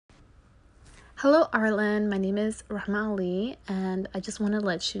Hello, Arlen. My name is Rahma Ali, and I just want to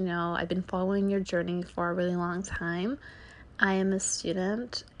let you know I've been following your journey for a really long time. I am a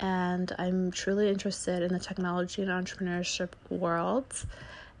student, and I'm truly interested in the technology and entrepreneurship worlds.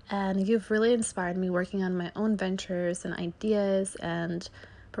 And you've really inspired me working on my own ventures and ideas and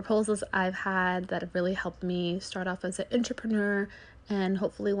proposals I've had that have really helped me start off as an entrepreneur and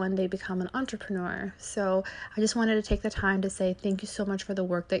hopefully one day become an entrepreneur. So I just wanted to take the time to say thank you so much for the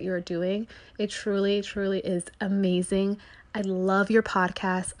work that you're doing. It truly, truly is amazing. I love your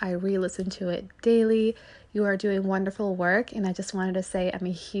podcast. I re-listen to it daily. You are doing wonderful work, and I just wanted to say I'm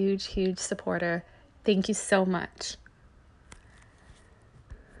a huge, huge supporter. Thank you so much.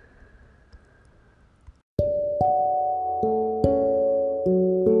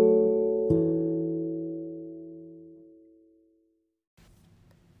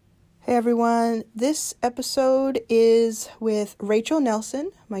 Hey everyone, this episode is with Rachel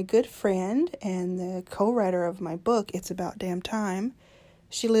Nelson, my good friend and the co-writer of my book, It's About Damn Time.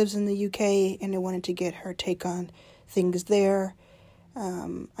 She lives in the UK and I wanted to get her take on things there.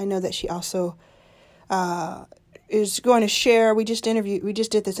 I know that she also is going to share, we just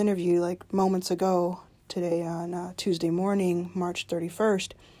did this interview like moments ago today on Tuesday morning, March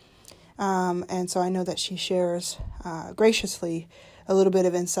 31st. And so I know that she shares graciously a little bit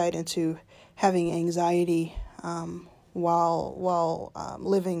of insight into having anxiety while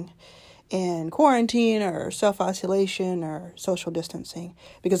living in quarantine or self-isolation or social distancing,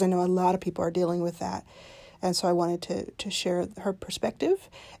 because I know a lot of people are dealing with that. And so I wanted to share her perspective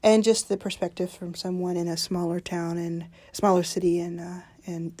and just the perspective from someone in a smaller town and smaller city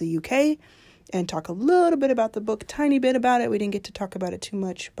in the UK, and talk a little bit about the book, tiny bit about it. We didn't get to talk about it too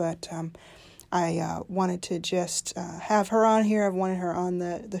much, but I wanted to just have her on here. I've wanted her on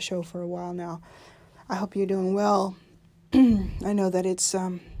the show for a while now. I hope you're doing well. I know that it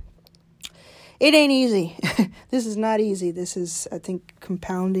ain't easy. This is not easy. This is, I think,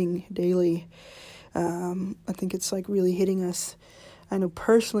 compounding daily. I think it's like really hitting us. I know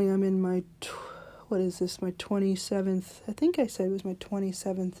personally I'm in my, my 27th, I think I said it was my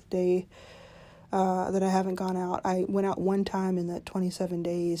 27th day that I haven't gone out. I went out one time in that 27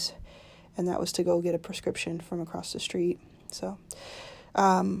 days, and that was to go get a prescription from across the street. So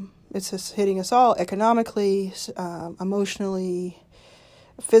it's just hitting us all economically, emotionally,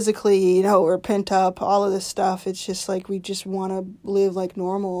 physically, we're pent up, all of this stuff. It's just like we just want to live like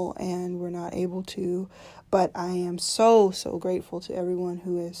normal, and we're not able to. But I am so, so grateful to everyone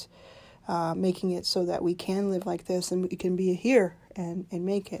who is making it so that we can live like this and we can be here and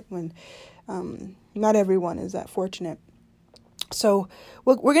make it when not everyone is that fortunate. So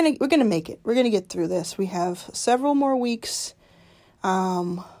we're gonna make it. We're gonna get through this. We have several more weeks.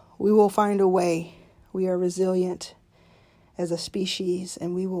 We will find a way. We are resilient as a species,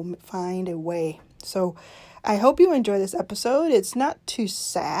 and we will find a way. So I hope you enjoy this episode. It's not too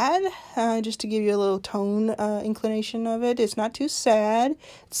sad. Just to give you a little tone inclination of it, it's not too sad.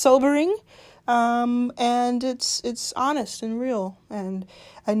 It's sobering. And it's honest and real. And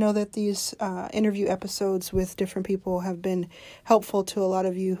I know that these interview episodes with different people have been helpful to a lot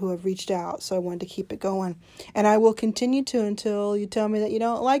of you who have reached out. So I wanted to keep it going. And I will continue to until you tell me that you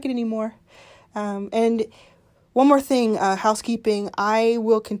don't like it anymore. And one more thing, housekeeping, I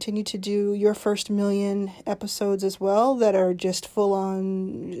will continue to do Your First Million episodes as well that are just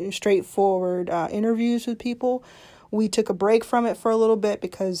full-on, straightforward interviews with people. We took a break from it for a little bit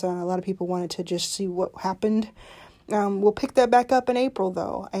because a lot of people wanted to just see what happened. We'll pick that back up in April,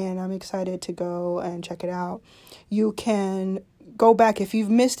 though, and I'm excited to go and check it out. You can go back if you've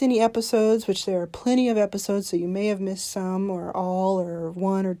missed any episodes, which there are plenty of episodes, so you may have missed some or all or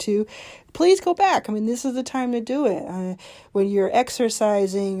one or two. Please go back. I mean, this is the time to do it. When you're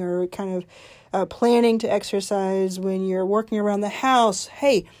exercising or kind of planning to exercise, when you're working around the house,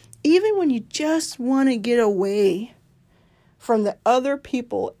 hey, even when you just want to get away from the other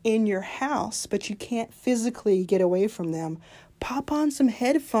people in your house, but you can't physically get away from them, pop on some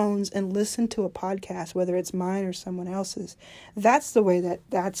headphones and listen to a podcast, whether it's mine or someone else's. That's the way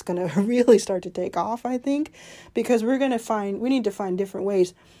that's going to really start to take off, I think, because we need to find different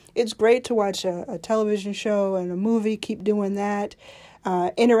ways. It's great to watch a television show and a movie, keep doing that,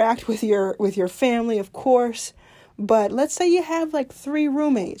 interact with your family, of course. But let's say you have like 3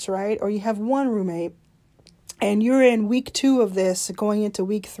 roommates, right? Or you have 1 roommate, and you're in week 2 of this, going into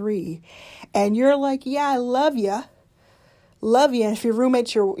week 3, and you're like, yeah, I love you. And if your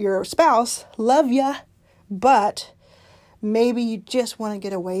roommate's your spouse, love you. But maybe you just want to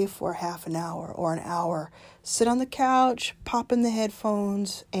get away for half an hour or an hour. Sit on the couch, pop in the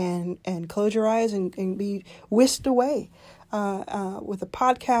headphones, and close your eyes and be whisked away. with a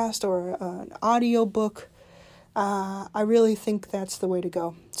podcast or an audio book. I really think that's the way to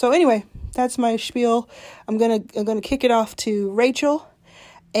go. So anyway, that's my spiel. I'm gonna kick it off to Rachel,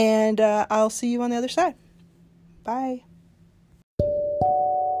 and I'll see you on the other side. Bye.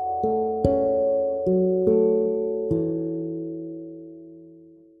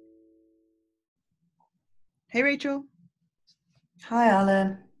 Hey, Rachel. Hi,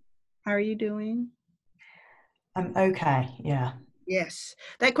 Alan. How are you doing? I'm okay, yeah. Yes.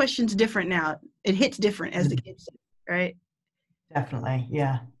 That question's different now. It hits different, as the kids say, right? Definitely,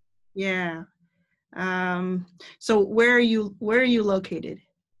 yeah. Yeah. So where are you located?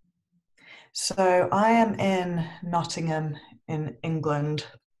 So I am in Nottingham in England,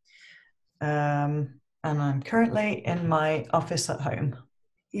 and I'm currently in my office at home.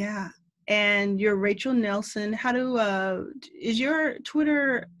 Yeah. And you're Rachel Nelson. How do is your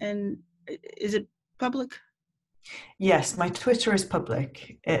Twitter, and is it public? Yes, my Twitter is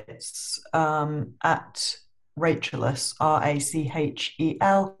public. It's at Rachelous,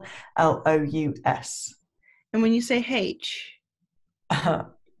 RACHELLOUS. And when you say H,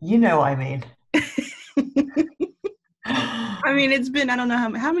 You know what I mean. I mean, it's been, I don't know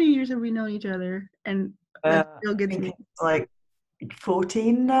how many years have we known each other, and that still I gets think me. it's like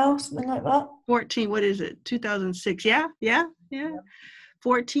 14 now, something like that. 14, what is it? 2006. Yeah.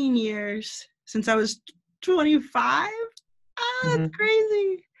 14 years since I was 25. That's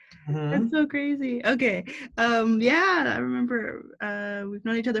crazy. That's so crazy. Okay. Yeah, I remember we've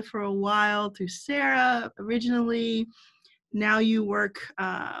known each other for a while through Sarah originally. Now you work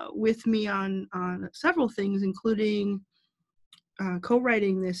with me on several things, including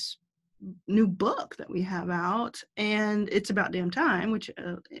co-writing this new book that we have out, and it's about damn time, which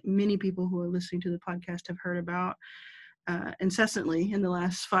many people who are listening to the podcast have heard about incessantly in the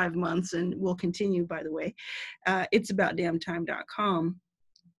last 5 months, and will continue, by the way. It's about damntime.com.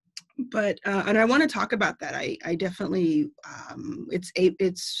 But and I want to talk about that. I definitely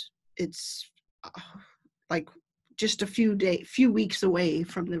it's like just a few weeks away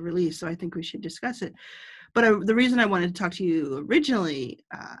from the release, so I think we should discuss it. But the reason I wanted to talk to you originally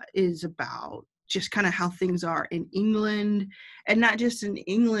is about just kind of how things are in England, and not just in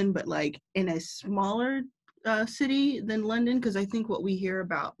England, but like in a smaller city than London, because I think what we hear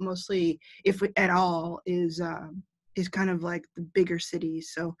about mostly, if at all, is kind of like the bigger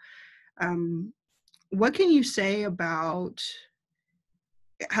cities. So what can you say about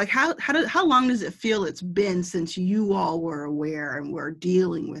like how long does it feel it's been since you all were aware and were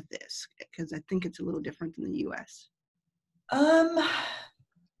dealing with this? Because I think it's a little different than the US. I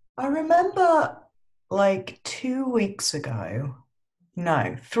remember like 2 weeks ago,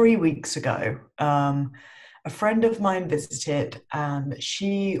 no, 3 weeks ago, a friend of mine visited and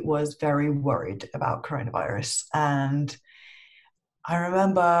she was very worried about coronavirus. And I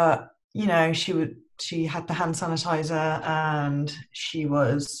remember, she had the hand sanitizer and she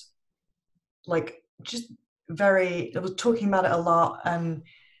was like just was talking about it a lot. And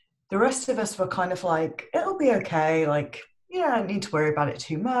the rest of us were kind of like, it'll be okay. Like, you don't need to worry about it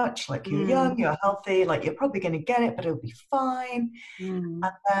too much. Like, you're young, you're healthy, like, you're probably going to get it, but it'll be fine. And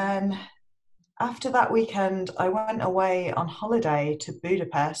then after that weekend, I went away on holiday to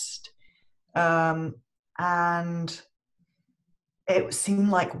Budapest. And it seemed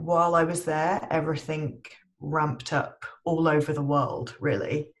like while I was there, everything ramped up all over the world,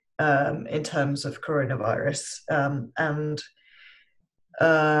 really, in terms of coronavirus. And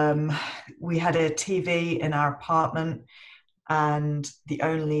we had a TV in our apartment, and the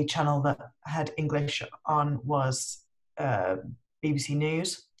only channel that had English on was BBC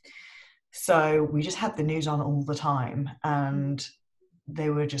News. So we just had the news on all the time, and they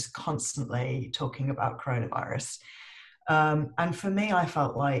were just constantly talking about coronavirus. And for me, I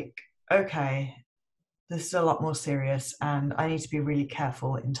felt like, okay, this is a lot more serious, and I need to be really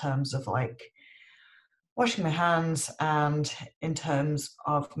careful in terms of like washing my hands, and in terms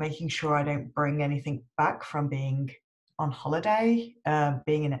of making sure I don't bring anything back from being on holiday,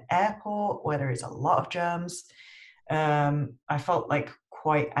 being in an airport where there is a lot of germs. I felt like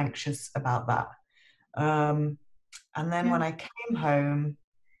quite anxious about that. And then when I came home,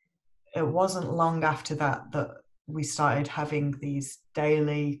 it wasn't long after that that we started having these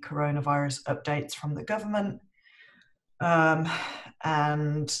daily coronavirus updates from the government. And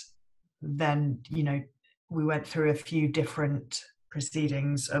then, we went through a few different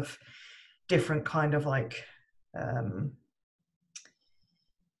proceedings of different kind of like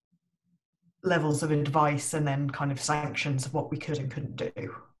levels of advice, and then kind of sanctions of what we could and couldn't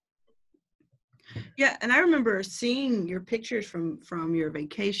do. Yeah, and I remember seeing your pictures from your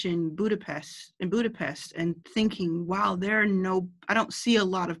vacation in Budapest and thinking, wow, I don't see a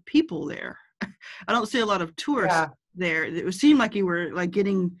lot of people there. I don't see a lot of tourists Yeah, there. It seemed like you were like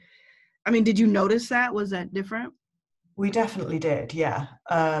getting, I mean, did you notice that? Was that different? we definitely did. Yeah.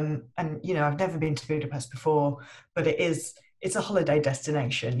 And I've never been to Budapest before, but it's a holiday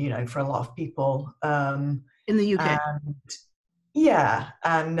destination, for a lot of people. In the UK? And yeah,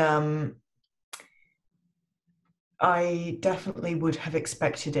 and I definitely would have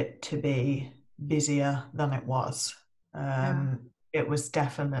expected it to be busier than it was. Yeah. It was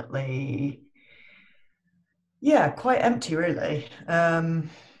definitely, yeah, quite empty, really.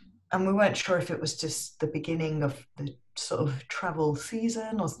 And we weren't sure if it was just the beginning of the sort of travel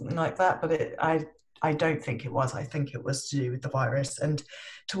season or something like that, but I don't think it was. I think it was to do with the virus. And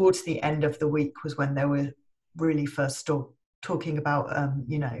towards the end of the week was when they were really first talking about,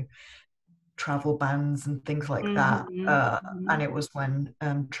 travel bans and things like that. And Mhm. it was when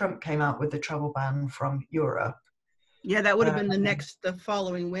Trump came out with the travel ban from Europe. Yeah, that would have Uh, been the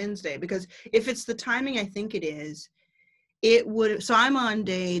following Wednesday, because if it's the timing I think it is, it would, so I'm on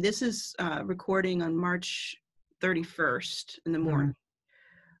day, this is recording on March 31st in the morning.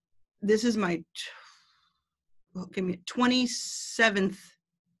 mm, This is my, give me 27th,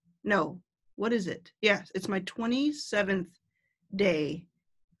 no, what is it? Yes, it's my 27th day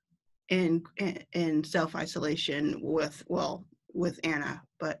in self-isolation with Anna,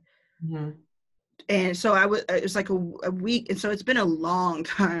 but mm, and so it was like a week, and so it's been a long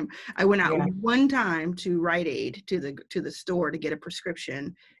time. I went out yeah. one time to Rite Aid, to the store, to get a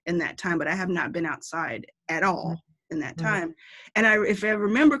prescription in that time, but I have not been outside at Mm, all in that mm, time. And if I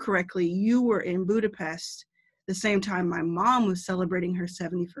remember correctly, you were in Budapest the same time my mom was celebrating her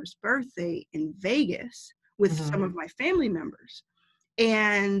 71st birthday in Vegas with some mm, of my family members,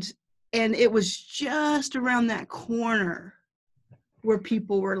 and it was just around that corner where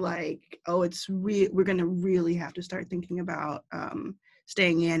people were like, "Oh, we're going to really have to start thinking about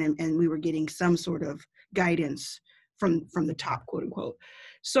staying in," and we were getting some sort of guidance from the top, quote unquote.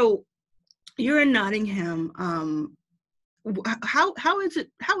 So you're in Nottingham. How is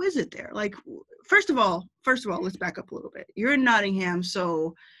it there? Like, first of all, let's back up a little bit. You're in Nottingham,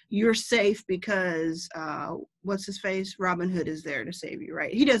 so you're safe because what's his face? Robin Hood is there to save you,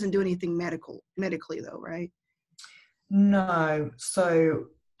 right? He doesn't do anything medically though, right? No. So,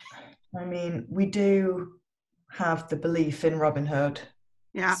 I mean, we do have the belief in Robin Hood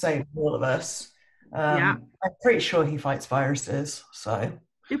Yeah, save all of us. yeah. I'm pretty sure he fights viruses. So,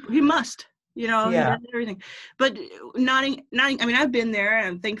 He must, he yeah. does everything. But Notting. I mean, I've been there,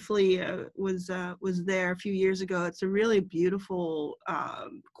 and thankfully was there a few years ago. It's a really beautiful,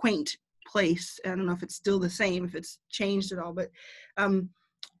 quaint place. I don't know if it's still the same, if it's changed at all. But um,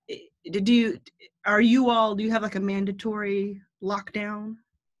 do you do you have like a mandatory lockdown?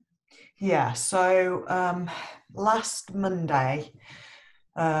 Yeah. So, last Monday,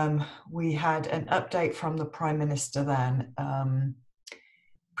 we had an update from the Prime Minister then.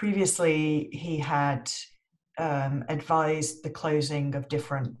 Previously, he had advised the closing of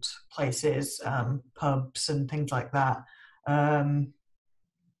different places, pubs and things like that. Um,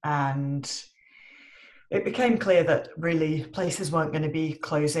 and it became clear that really places weren't going to be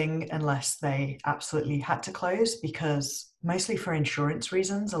closing unless they absolutely had to close, because mostly for insurance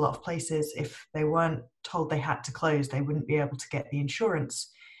reasons, a lot of places, if they weren't told they had to close, they wouldn't be able to get the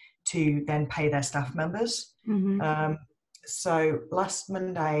insurance to then pay their staff members. Mm-hmm. Um, so last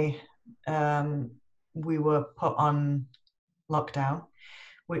Monday, um, we were put on lockdown,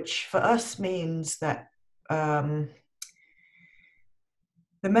 which for us means that um,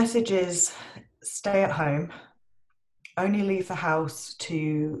 the message is stay at home, only leave the house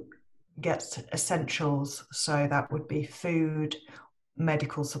to get essentials. So that would be food,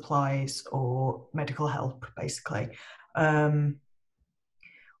 medical supplies, or medical help, basically. Um,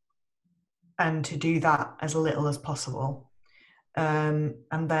 and to do that as little as possible. And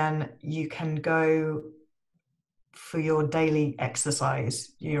then you can go for your daily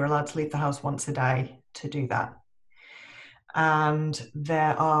exercise. You're allowed to leave the house once a day to do that. And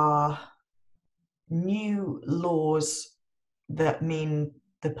there are new laws that mean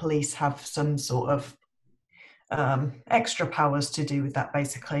the police have some sort of extra powers to do with that,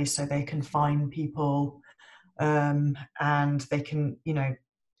 basically, so they can fine people, and they can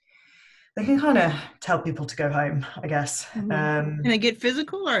kind of tell people to go home, I guess. Mm-hmm. Can it get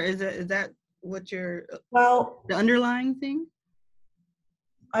physical, or is that what your Well, the underlying thing?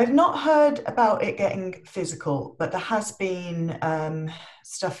 I've not heard about it getting physical, but there has been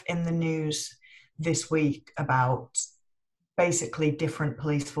stuff in the news this week about basically different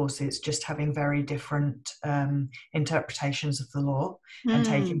police forces just having very different interpretations of the law and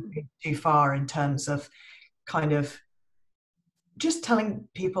taking Mm. it too far in terms of kind of just telling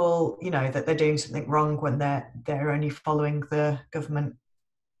people, that they're doing something wrong when they're only following the government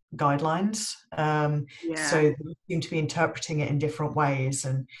guidelines. So Yeah. they seem to be interpreting it in different ways,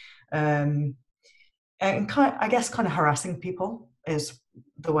 um, and I guess kind of harassing people is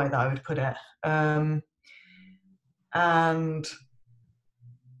the way that I would put it. And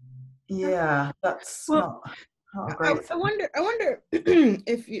yeah, that's Well, not a I, great I thing. wonder. I wonder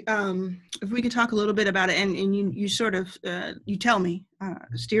if we could talk a little bit about it, and you sort of you tell me,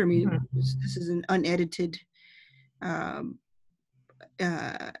 steer me. Mhm. This is an unedited um,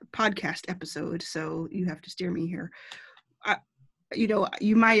 podcast episode, so you have to steer me here. I,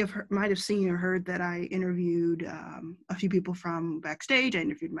 you might have seen or heard that I interviewed a few people from backstage. I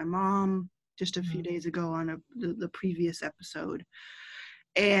interviewed my mom just a few Mhm. days ago on the previous episode,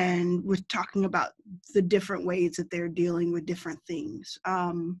 and we're talking about the different ways that they're dealing with different things.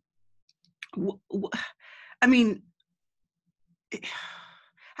 I mean,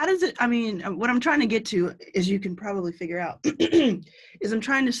 how does it? I mean, what I'm trying to get to, as you can probably figure out, is I'm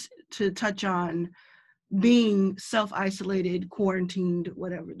trying to touch on being self-isolated, quarantined,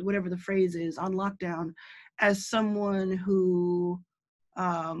 whatever the phrase is, on lockdown, as someone who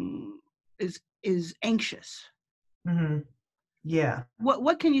um, is anxious. Mhm. Yeah.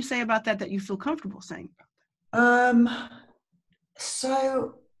 What can you say about that you feel comfortable saying? Um,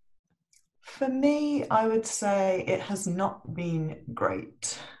 so for me, I would say it has not been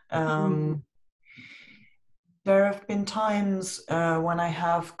great. Mm. There have been times when I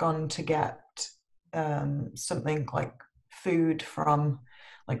have gone to get something like food from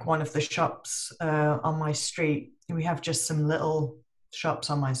like one of the shops on my street. We have just some little shops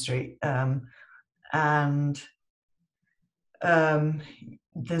on my street, and um,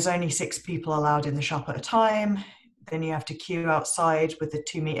 there's only 6 people allowed in the shop at a time. Then you have to queue outside with a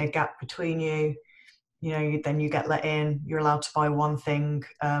 2 meter gap between you. Then you get let in. You're allowed to buy one thing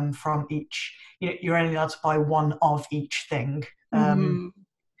from each. You're only allowed to buy one of each thing. Mm-hmm.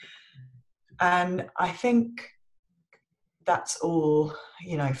 And I think that's all,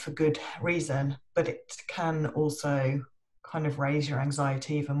 for good reason, but it can also kind of raise your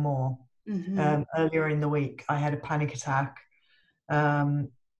anxiety even more. Mm-hmm. Earlier in the week, I had a panic attack um,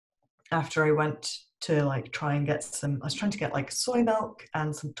 after I went to like try and get I was trying to get like soy milk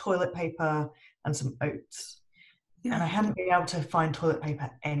and some toilet paper and some oats. And Yeah. I hadn't been able to find toilet paper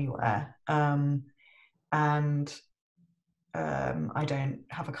anywhere. And I don't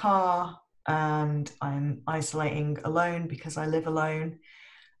have a car, and I'm isolating alone because I live alone.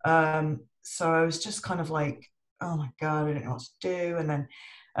 So I was just kind of like, oh my God, I don't know what to do. And then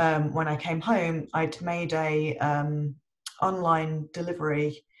when I came home, I'd made a online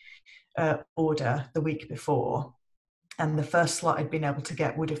delivery order the week before, and the first slot I'd been able to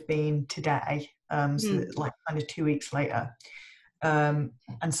get would have been today. So Mm. that, like kind of 2 weeks later. And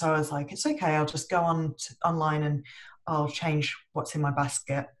so I was like, it's okay, I'll just go online and I'll change what's in my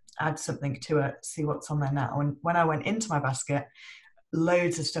basket, add something to it, see what's on there now. And when I went into my basket,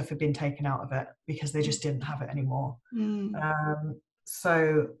 loads of stuff had been taken out of it because they just didn't have it anymore. Mm.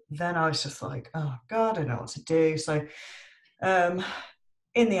 So then I was just like, oh God, I don't know what to do. So um,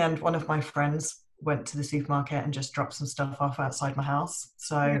 in the end, one of my friends went to the supermarket and just dropped some stuff off outside my house.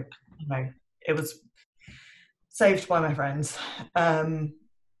 Yeah. So, it was saved by my friends.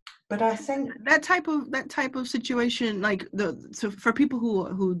 But I think, That type of situation, like so for people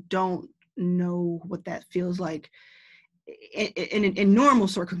who don't know what that feels like, in normal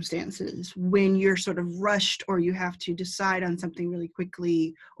circumstances, when you're sort of rushed or you have to decide on something really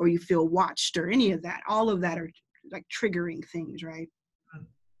quickly, or you feel watched or any of that, all of that are like triggering things, right?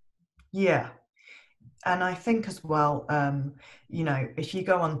 yeah. And I think as well, if you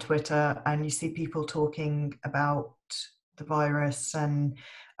go on Twitter and you see people talking about the virus and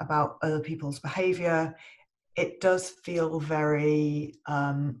about other people's behavior, it does feel very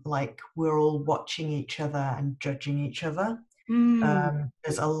like we're all watching each other and judging each other. Mm.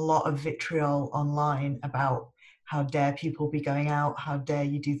 There's a lot of vitriol online about how dare people be going out, how dare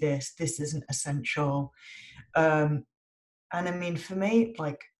you do this isn't essential. Um, and I mean, for me,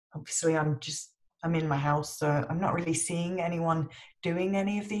 like, obviously, I'm in my house, so I'm not really seeing anyone doing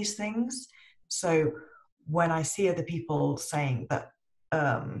any of these things. So when I see other people saying that,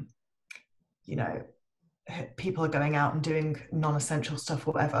 um, you know, people are going out and doing non-essential stuff,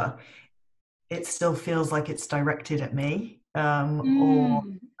 whatever, it still feels like it's directed at me. Or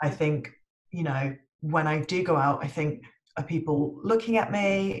Mm. I think, when I do go out, I think, are people looking at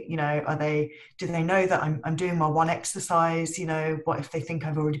me? You know, do they know that I'm doing my one exercise? You know, what if they think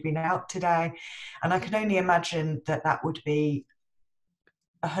I've already been out today? And I can only imagine that that would be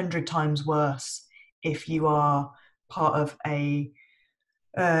 100 times worse if you are part of a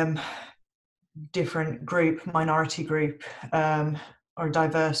um, different group, minority group, or a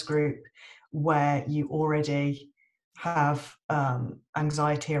diverse group where you already have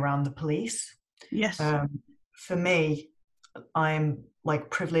anxiety around the police. Yes. For me, I'm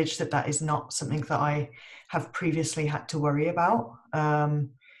like privileged that that is not something that I have previously had to worry about.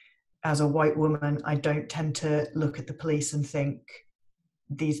 As a white woman, I don't tend to look at the police and think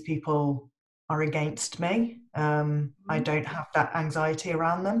these people are against me. I don't have that anxiety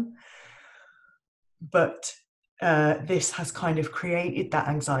around them. But this has kind of created that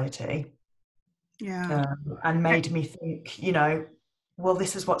anxiety, Yeah. and made me think, you know, well,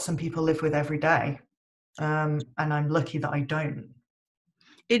 this is what some people live with every day. And I'm lucky that I don't.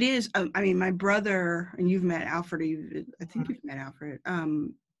 It is. I mean, my brother, and you've met Alfred. I think you've met Alfred.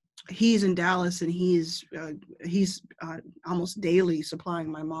 He's in Dallas, and he's almost daily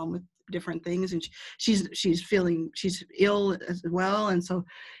supplying my mom with different things, and she's ill as well, and so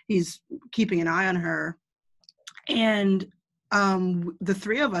he's keeping an eye on her. And the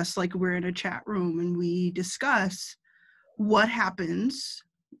three of us, like, we're in a chat room, and we discuss what happens,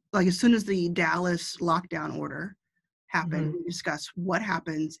 like, as soon as the Dallas lockdown order happened. Mm-hmm. We discuss what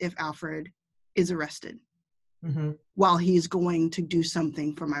happens if Alfred is arrested Mm-hmm. while he's going to do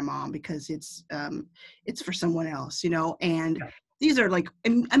something for my mom, because it's for someone else, you know. And Yeah. these are like,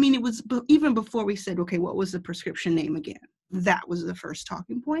 I mean, it was even before we said, okay, what was the prescription name again? That was the first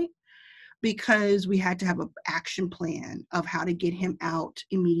talking point, because we had to have an action plan of how to get him out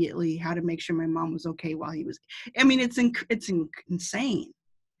immediately, how to make sure my mom was okay while he was. I mean, it's insane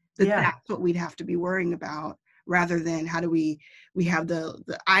that Yeah. that's what we'd have to be worrying about, rather than how do we have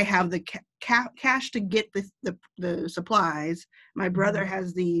I have the cash to get the supplies. My brother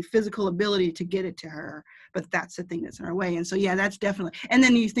has the physical ability to get it to her, but that's the thing that's in our way. And so, yeah, that's definitely. And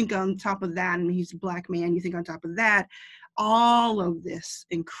then you think on top of that, and he's a Black man, you think on top of that, all of this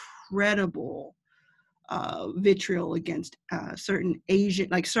incredible vitriol against certain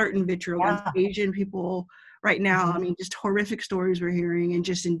vitriol against Yeah. Asian people right now. Mm-hmm. I mean, just horrific stories we're hearing, and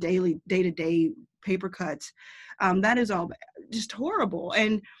just in day-to-day paper cuts. That is all just horrible.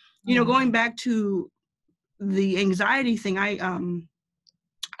 And, you know, going back to the anxiety thing,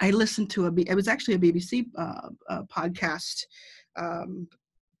 I listened to it was actually a BBC podcast, and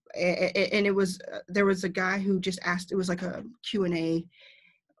it was there was a guy who just asked. It was like a Q&A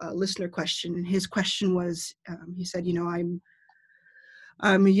listener question, and his question was, he said, you know,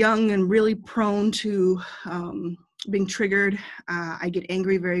 I'm young and really prone to being triggered. I get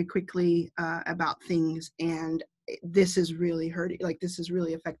angry very quickly about things, and this is really hurting. Like, this is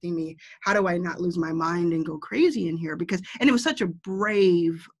really affecting me. How do I not lose my mind and go crazy in here? And it was such a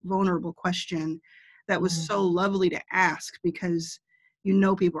brave, vulnerable question that was so lovely to ask, because, you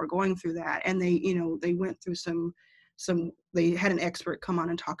know, people are going through that, and they went through they had an expert come on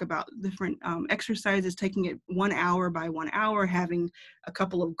and talk about different exercises, taking it 1 hour by 1 hour, having a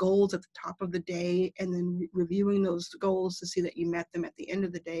couple of goals at the top of the day, and then reviewing those goals to see that you met them at the end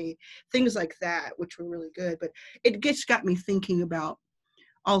of the day, things like that, which were really good. But it just got me thinking about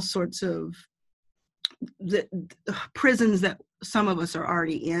all sorts of the prisons that some of us are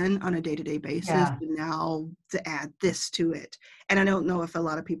already in on a day-to-day basis, Yeah. and now to add this to it. And I don't know if a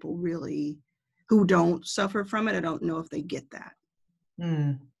lot of people really, who don't suffer from it, I don't know if they get that.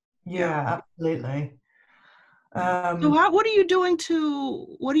 Yeah, absolutely. So what are you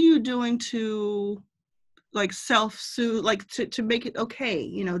doing to like self-soothe, like to make it okay,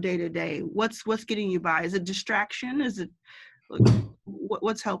 you know, day to day? What's getting you by? Is it distraction? Is it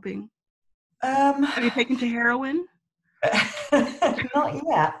what's helping? Have you taken to heroin? Not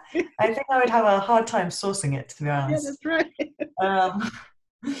yet. I think I would have a hard time sourcing it, to be Yeah, honest. that's right.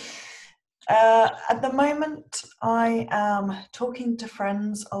 At the moment, I am talking to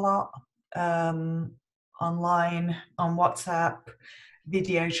friends a lot, online, on WhatsApp,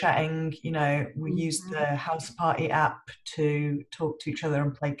 video chatting. You know, we use the House Party app to talk to each other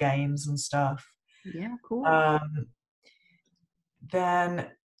and play games and stuff. Yeah, cool. Then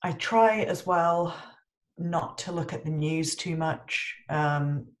I try as well not to look at the news too much,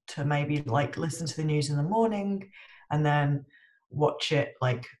 to maybe like listen to the news in the morning and then watch it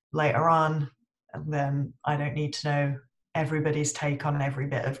like later on, and then I don't need to know everybody's take on every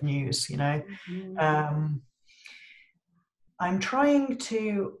bit of news, you know. I'm trying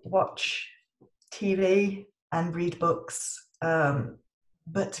to watch TV and read books.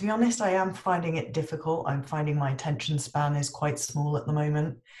 But to be honest, I am finding it difficult. I'm finding my attention span is quite small at the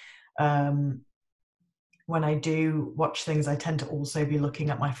moment. Um, when I do watch things, I tend to also be looking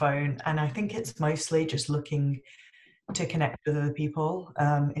at my phone. And I think it's mostly just looking to connect with other people.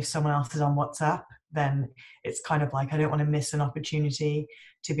 If someone else is on WhatsApp, then it's kind of like I don't want to miss an opportunity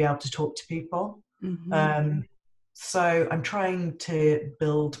to be able to talk to people. So I'm trying to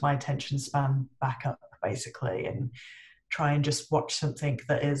build my attention span back up, basically, and try and just watch something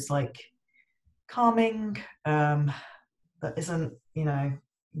that is like calming, that isn't,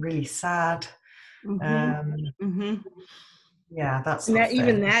 really sad. Yeah, that And sort that of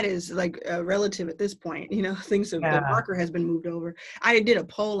even thing. that is like relative at this point. Things have, the Yeah. marker has been moved over. I did a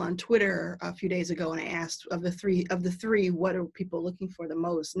poll on Twitter a few days ago, and I asked of the three, what are people looking for the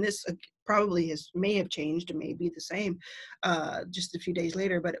most? And this probably may have changed, and may be the same just a few days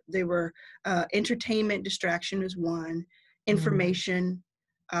later. But they were entertainment, distraction is one, information,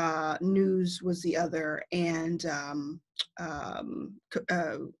 news was the other, and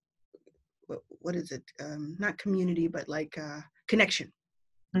what is it? Not community, but like connection.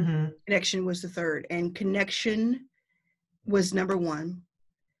 Connection was the third, and connection was number one,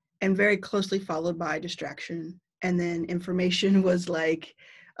 and very closely followed by distraction, and then information was like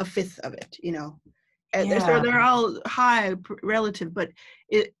a fifth of it. So they're all high relative, but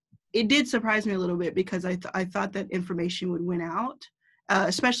it did surprise me a little bit, because I thought that information would win out.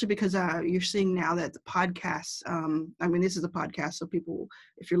 Especially because you're seeing now that the podcasts, this is a podcast, so people,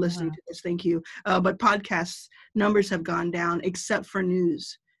 if you're listening to this, thank you. But podcasts numbers have gone down, except for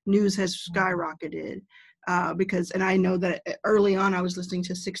news. News has skyrocketed and I know that early on I was listening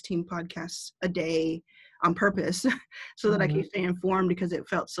to 16 podcasts a day on purpose so that I could stay informed, because it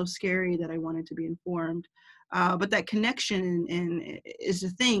felt so scary that I wanted to be informed. But that connection and is the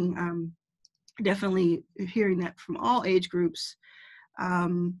thing. Definitely hearing that from all age groups.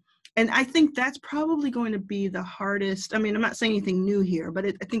 And I think that's probably going to be the hardest. I'm not saying anything new here, but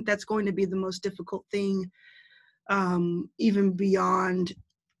I think that's going to be the most difficult thing, even beyond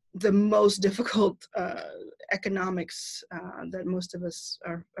the most difficult economics that most of us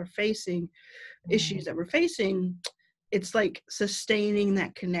are facing, issues that we're facing. It's like sustaining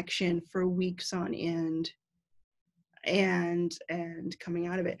that connection for weeks on end and coming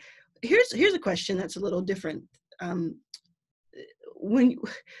out of it. Here's a question that's a little different. When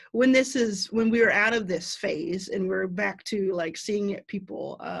we are out of this phase and we're back to like seeing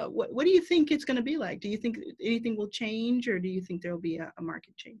people, what do you think it's going to be like? Do you think anything will change, or do you think there will be a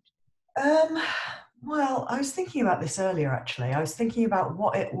market change? Well, I was thinking about this earlier, actually. I was thinking about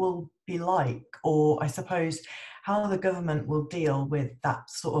what it will be like, or I suppose how the government will deal with that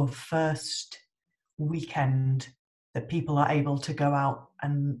sort of first weekend that people are able to go out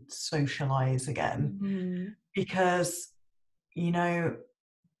and socialize again. Because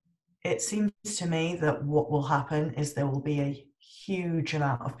it seems to me that what will happen is there will be a huge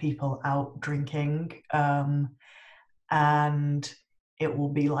amount of people out drinking, and it will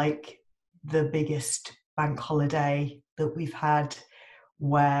be like the biggest bank holiday that we've had,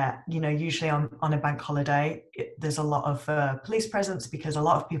 where usually on a bank holiday there's a lot of police presence, because a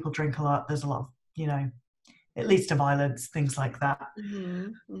lot of people drink a lot. There's a lot of it leads to violence, things like that.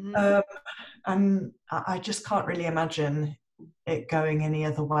 And I just can't really imagine it going any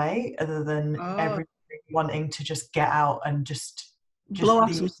other way, other than everybody wanting to just get out and just blow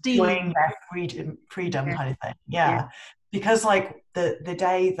off some steam, enjoying their freedom kind of thing. Yeah. Because like the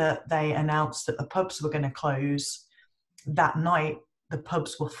day that they announced that the pubs were going to close, that night the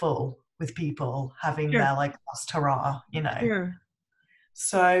pubs were full with people having their like last hurrah,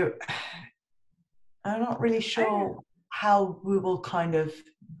 So I'm not really sure how we will kind of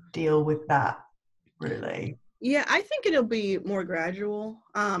deal with that, really. Yeah, I think it'll be more gradual.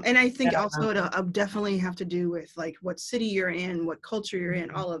 And I think also it'll definitely have to do with like what city you're in, what culture you're in,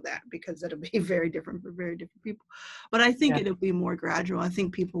 all of that, because it'll be very different for very different people. But I think it'll be more gradual. I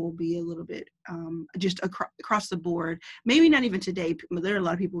think people will be a little bit just across the board. Maybe not even today. There are a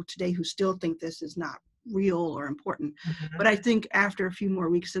lot of people today who still think this is not real or important. But I think after a few more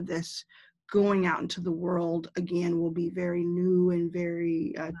weeks of this, going out into the world again will be very new and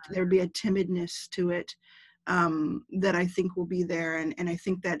very, there'll be a timidness to it. That I think will be there, and I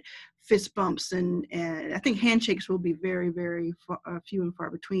think that fist bumps and I think handshakes will be very, very few and far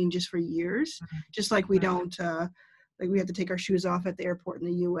between, just for years. Just like we don't like we have to take our shoes off at the airport in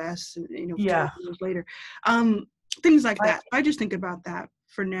the U.S. and 12 years later, things like that. I just think about that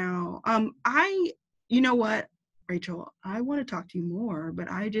for now. You know what, Rachel, I want to talk to you more,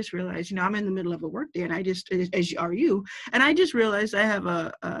 but I just realized, I'm in the middle of a work day, and I just, as are you, and I just realized I have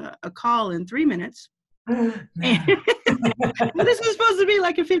a call in 3 minutes. And This was supposed to be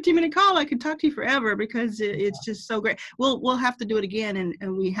like a 15-minute call. I could talk to you forever because it's just so great. We'll have to do it again,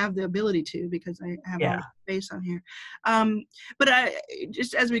 and we have the ability to because I have all the space on here. But I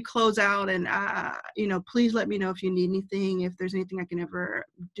just as we close out, and please let me know if you need anything, if there's anything I can ever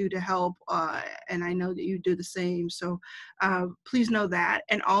do to help. And I know that you do the same. So please know that.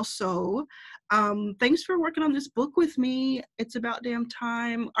 And also, thanks for working on this book with me. It's about damn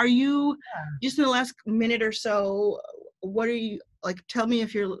time. Are you just in the last minute or so? What are you like? Tell me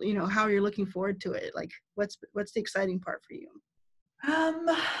if you're, how you're looking forward to it. Like, what's the exciting part for you?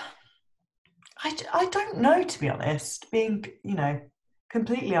 I don't know, to be honest. Being,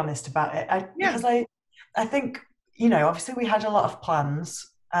 completely honest about it. Because I think, obviously we had a lot of plans,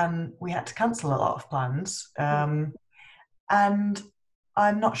 and we had to cancel a lot of plans, and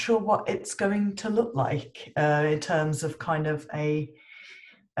I'm not sure what it's going to look like in terms of kind of a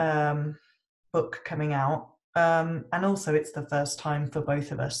book coming out. And also it's the first time for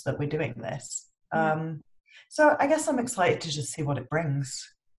both of us that we're doing this. So I guess I'm excited to just see what it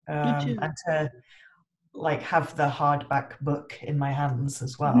brings. And to like have the hardback book in my hands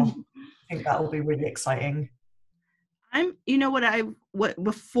as well. I think that will be really exciting. Before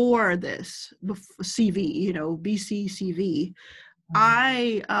CV, BCCV,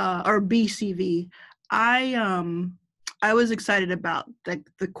 or BCV, I was excited about the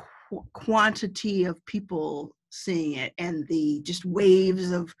quantity of people seeing it and the just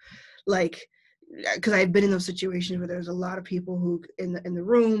waves of like, because I've been in those situations where there's a lot of people who in the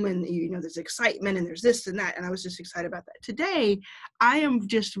room, and there's excitement and there's this and that, and I was just excited about that. Today, I am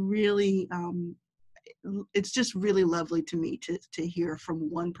just really, it's just really lovely to me to hear from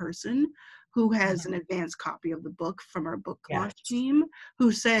one person who has an advanced copy of the book from our book launch team,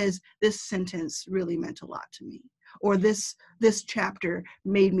 who says this sentence really meant a lot to me, or this chapter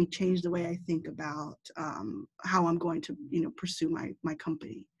made me change the way I think about how I'm going to pursue my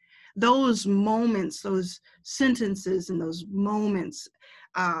company. Those moments, those sentences, and those moments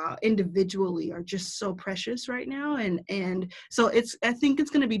individually are just so precious right now, and so I think it's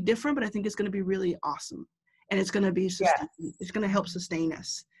going to be different, but I think it's going to be really awesome, and it's going to be it's going to help sustain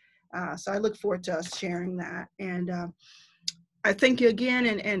us. So I look forward to us sharing that, and I thank you again,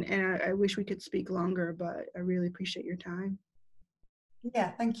 and I wish we could speak longer, but I really appreciate your time.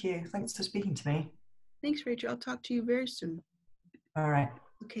 Yeah, thank you. Thanks for speaking to me. Thanks, Rachel. I'll talk to you very soon. All right.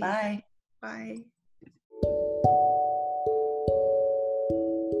 Okay. Bye. Bye.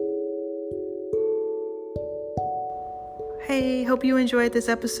 Hey, hope you enjoyed this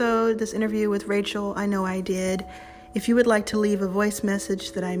episode, this interview with Rachel. I know I did. If you would like to leave a voice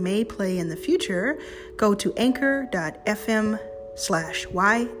message that I may play in the future, go to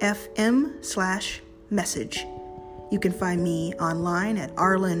anchor.fm/YFM/message. You can find me online at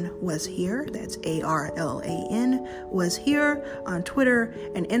Arlan Was Here. That's ARLAN Was Here on Twitter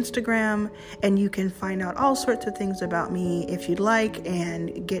and Instagram. And you can find out all sorts of things about me if you'd like,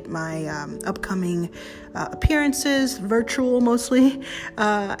 and get my upcoming appearances, virtual mostly,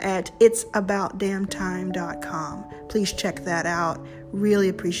 at itsaboutdamntime.com. Please check that out. Really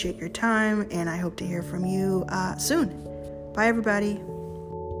appreciate your time, and I hope to hear from you soon. Bye, everybody.